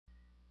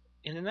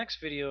In the next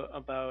video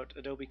about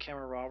Adobe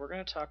Camera Raw, we're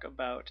going to talk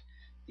about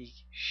the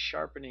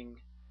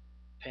sharpening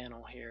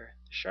panel here.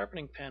 The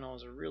sharpening panel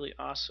is a really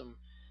awesome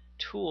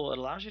tool. It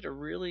allows you to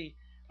really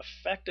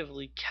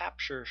effectively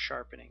capture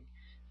sharpening.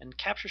 And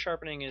capture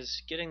sharpening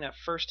is getting that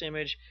first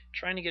image,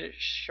 trying to get it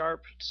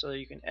sharp so that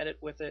you can edit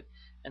with it,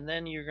 and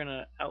then you're going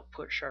to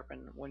output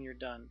sharpen when you're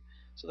done.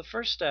 So the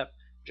first step,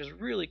 which is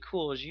really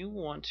cool, is you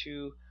want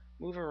to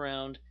move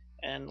around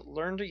and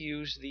learn to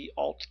use the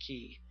Alt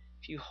key.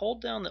 If you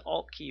hold down the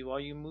Alt key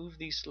while you move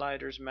these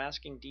sliders,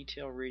 masking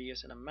detail,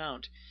 radius, and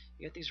amount,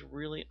 you get these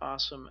really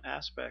awesome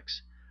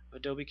aspects of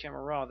Adobe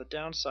Camera Raw. The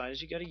downside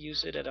is you got to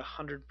use it at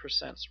 100%.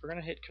 So we're going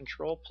to hit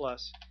Control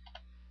plus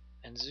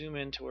and zoom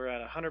in to we're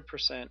at 100%.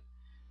 We're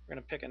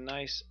going to pick a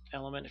nice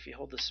element. If you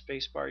hold the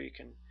space bar, you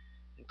can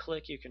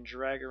click, you can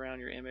drag around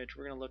your image.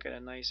 We're going to look at a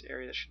nice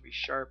area that should be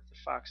sharp, the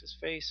fox's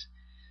face.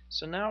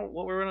 So now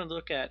what we're going to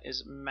look at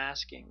is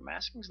masking.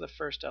 Masking is the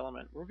first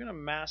element. We're going to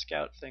mask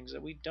out things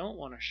that we don't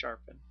want to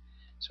sharpen.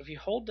 So if you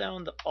hold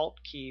down the Alt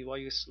key while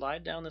you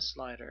slide down the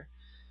slider,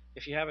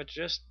 if you have it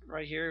just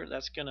right here,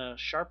 that's going to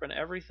sharpen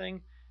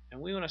everything, and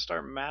we want to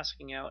start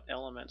masking out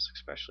elements,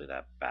 especially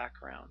that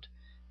background.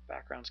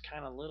 Background's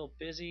kind of a little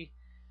busy,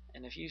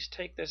 and if you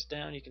take this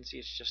down, you can see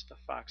it's just the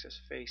fox's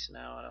face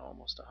now at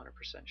almost 100%.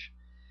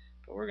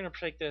 But we're going to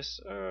take this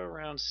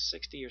around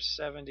 60 or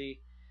 70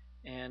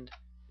 and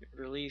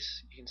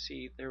release. You can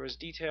see there was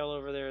detail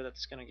over there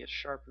that's going to get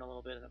sharpened a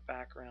little bit in the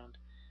background.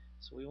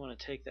 So we want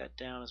to take that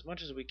down as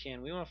much as we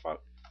can. We want to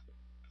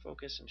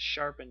focus and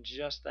sharpen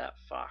just that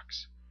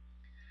fox.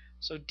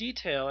 So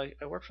detail,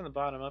 I work from the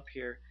bottom up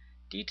here.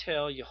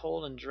 Detail, you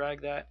hold and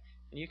drag that,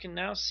 and you can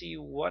now see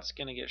what's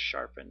going to get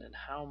sharpened and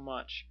how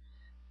much.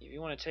 If you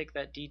want to take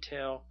that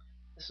detail,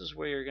 this is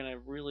where you're going to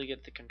really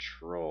get the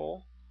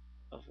control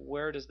of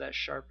where does that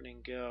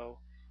sharpening go.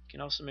 You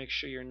can also make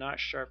sure you're not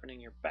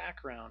sharpening your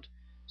background.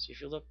 So if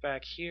you look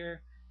back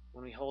here,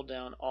 when we hold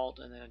down Alt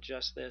and then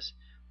adjust this,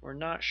 we're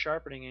not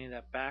sharpening any of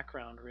that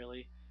background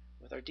really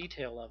with our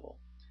detail level.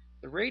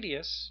 The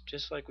radius,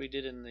 just like we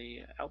did in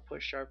the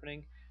output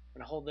sharpening, we're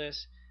going to hold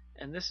this,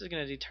 and this is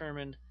going to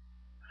determine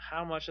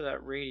how much of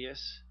that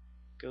radius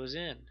goes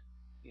in.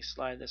 You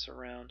slide this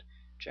around.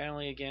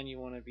 Generally, again, you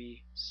want to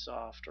be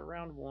soft,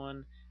 around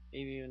 1,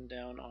 maybe even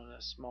down on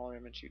a smaller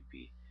image you'd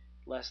be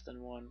less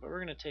than 1, but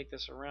we're going to take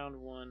this around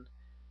 1,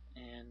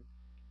 and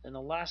then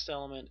the last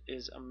element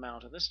is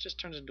amount, and this just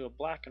turns into a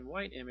black and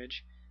white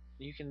image,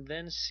 and you can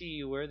then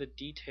see where the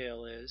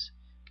detail is.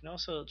 You can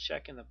also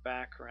check in the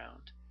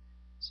background,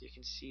 so you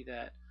can see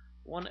that.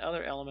 One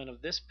other element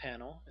of this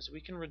panel is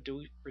we can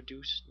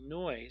reduce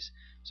noise.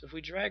 So if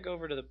we drag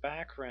over to the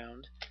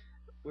background,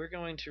 we're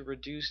going to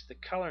reduce the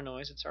color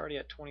noise. It's already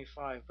at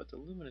 25, but the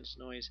luminance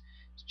noise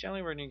is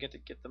generally where you're going to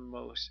get the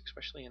most,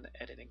 especially in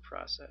the editing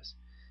process.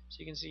 So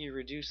you can see you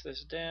reduce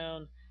this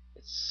down,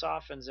 it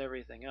softens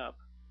everything up.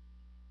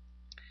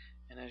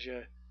 And as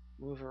you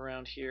move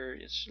around here,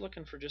 it's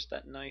looking for just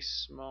that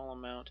nice small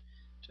amount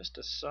just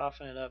to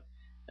soften it up,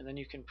 and then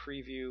you can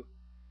preview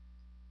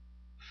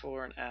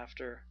before and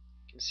after.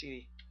 You can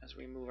see as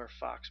we move our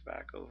fox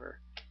back over,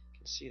 you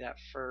can see that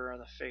fur on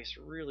the face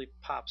really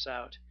pops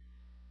out.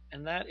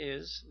 And that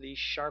is the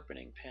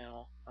sharpening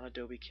panel on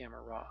Adobe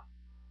Camera Raw.